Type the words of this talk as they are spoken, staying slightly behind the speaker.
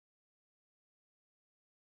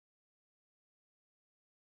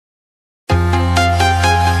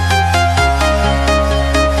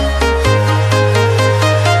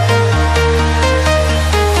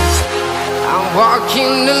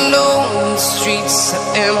streets are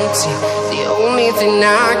empty. The only thing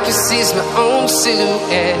I can see is my own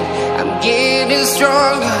silhouette. I'm getting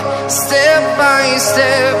stronger, step by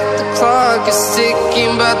step. The clock is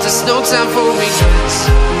ticking, but there's no time for regrets.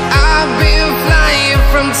 I've been flying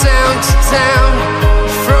from town to town,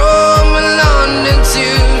 from London to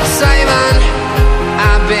Taiwan.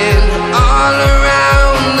 I've been all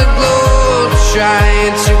around the globe,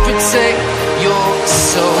 trying to protect your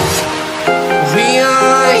soul. We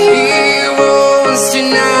are heroes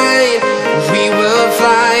tonight. We will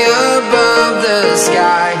fly above the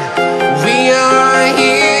sky. We are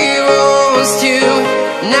heroes tonight.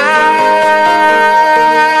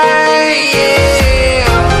 Yeah.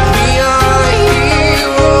 We are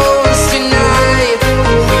heroes tonight.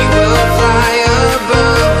 We will fly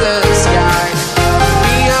above the sky.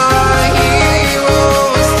 We are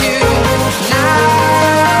heroes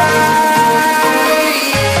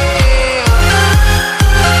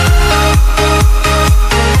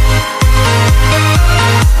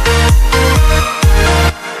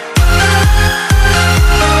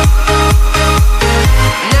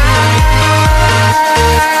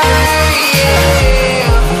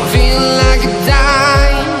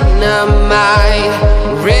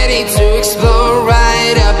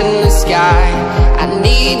I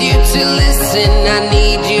need you to listen, I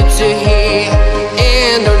need you to hear,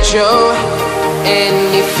 and don't show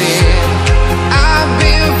any fear. I've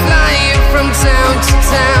been flying from town to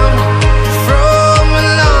town, from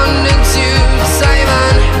London to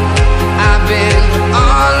Taiwan. I've been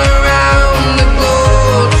all around the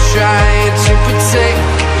globe, trying to protect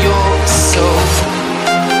your soul.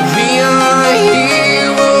 We are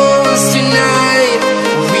heroes tonight.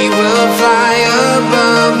 We will fly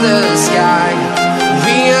above the sky.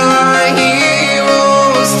 We are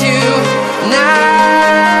heroes tonight.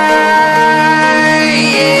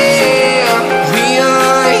 Yeah. We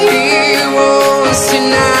are heroes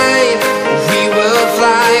tonight. We will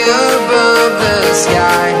fly above the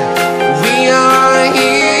sky. We are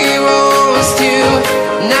heroes tonight.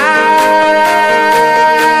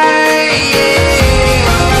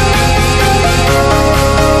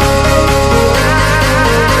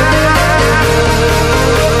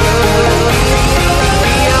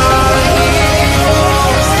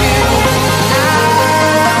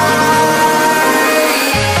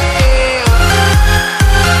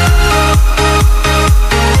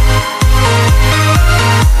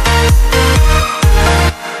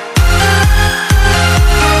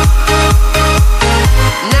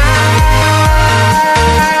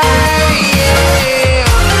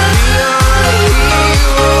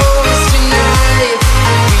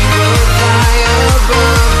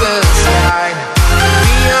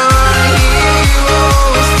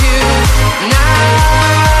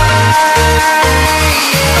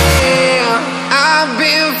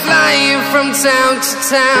 Town to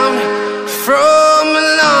town, from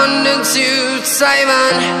London to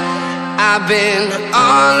Taiwan. I've been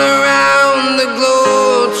all around the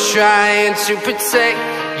globe, trying to protect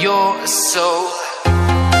your soul.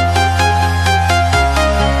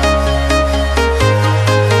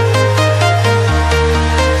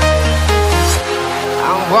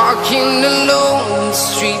 I'm walking alone, the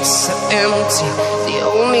streets are empty. The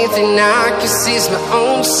only thing I can see is my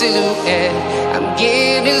own silhouette. I'm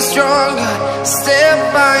getting stronger,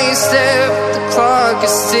 step by step. The clock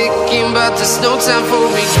is ticking, but there's no time for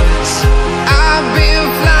regrets. I've been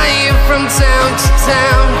flying from town to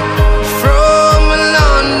town, from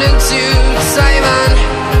London to Taiwan.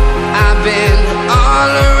 I've been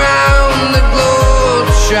all around the globe,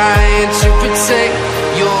 trying to protect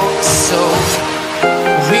your soul.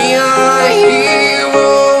 We are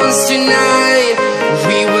heroes tonight.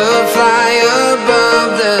 We will fly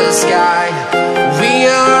above the sky. We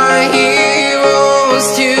are heroes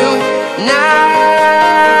tonight.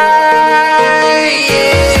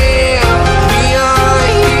 Yeah. We are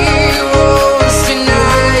heroes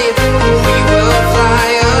tonight. We will fly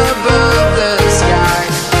above the sky.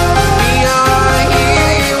 We are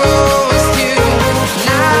heroes tonight.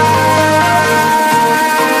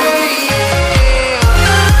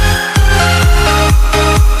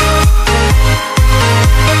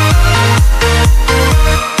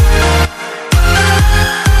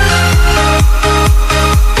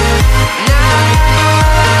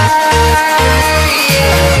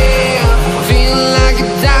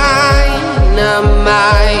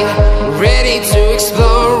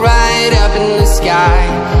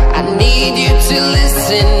 I need you to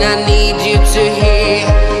listen, I need you to hear,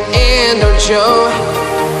 and don't show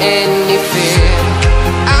any fear.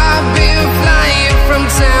 I've been flying from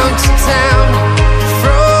town to town,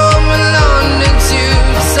 from London to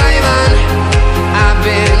Taiwan. I've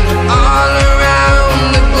been all around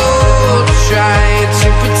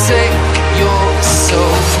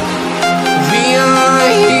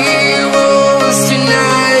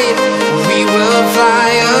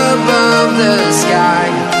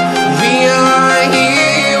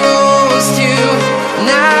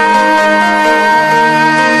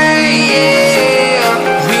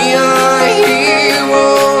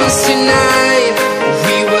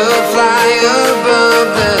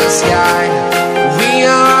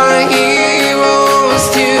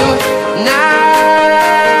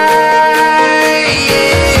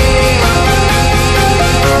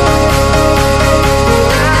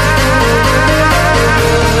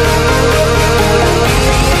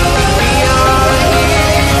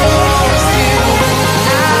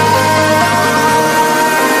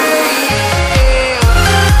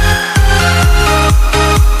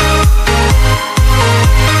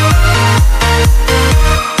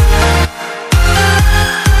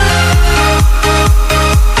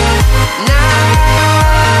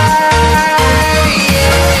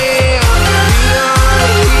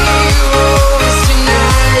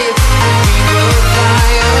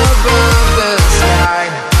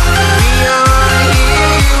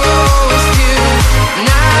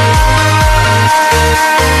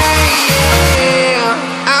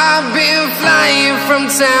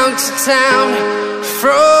town,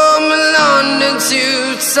 from London to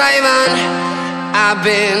Taiwan. I've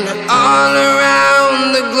been all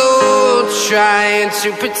around the globe trying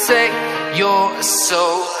to protect your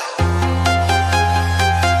soul.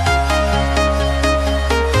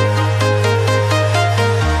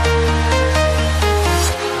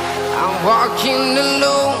 I'm walking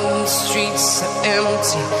alone, the streets are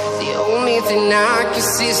empty. The only thing I can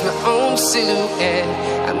see is my own silhouette.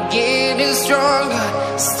 I'm getting stronger,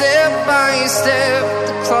 step by step.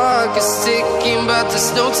 The clock is ticking, but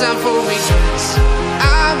there's no time for regrets.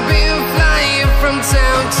 I've been flying from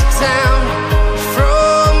town to town,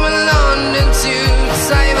 from London to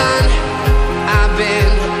Taiwan. I've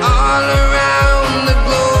been all around the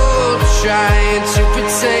globe trying to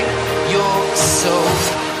protect your soul.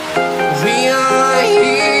 We are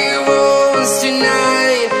heroes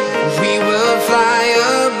tonight. We will fly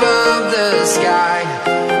above the sky.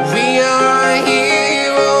 We are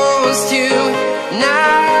heroes tonight.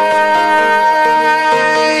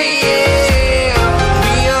 Yeah.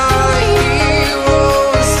 We are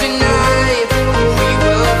heroes tonight. We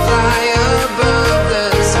will fly above the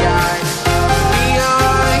sky. We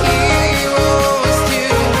are heroes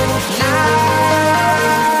tonight.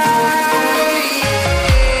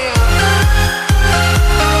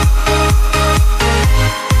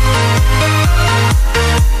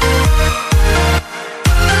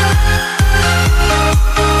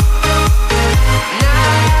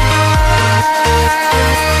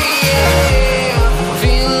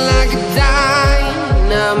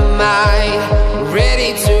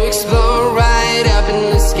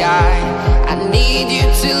 I need you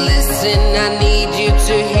to listen, I need you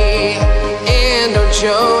to hear, and don't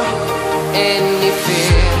show any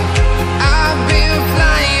fear. I've been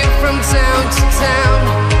flying from town to town,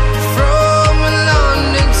 from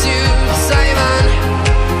London to Taiwan.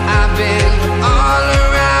 I've been all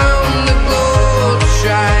around the globe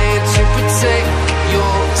trying to protect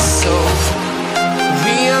your soul.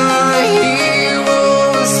 We are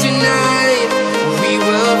heroes tonight. We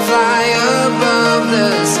will fly above the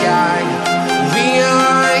sky. We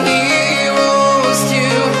are heroes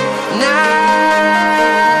tonight.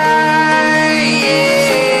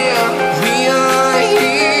 Yeah. We are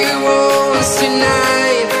heroes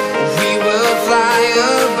tonight. We will fly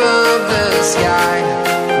above the sky.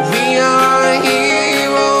 We are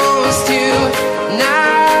heroes tonight.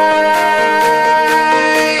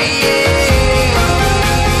 Yeah.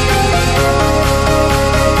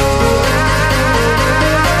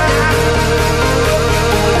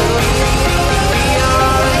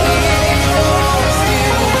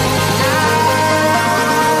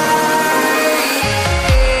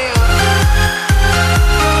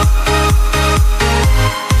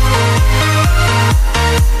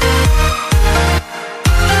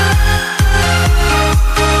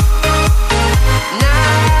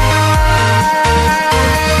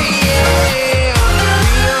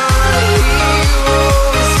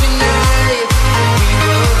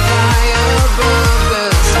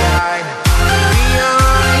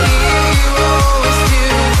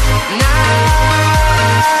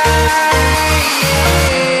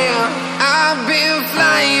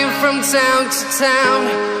 Town to town,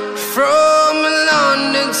 from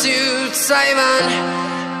London to Taiwan.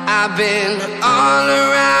 I've been all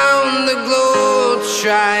around the globe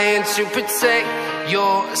trying to protect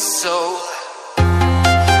your soul.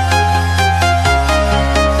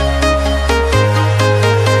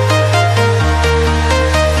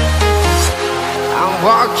 I'm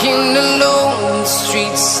walking alone, the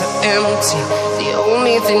streets are empty. The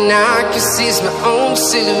only thing I can see is my own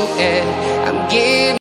silhouette. I'm getting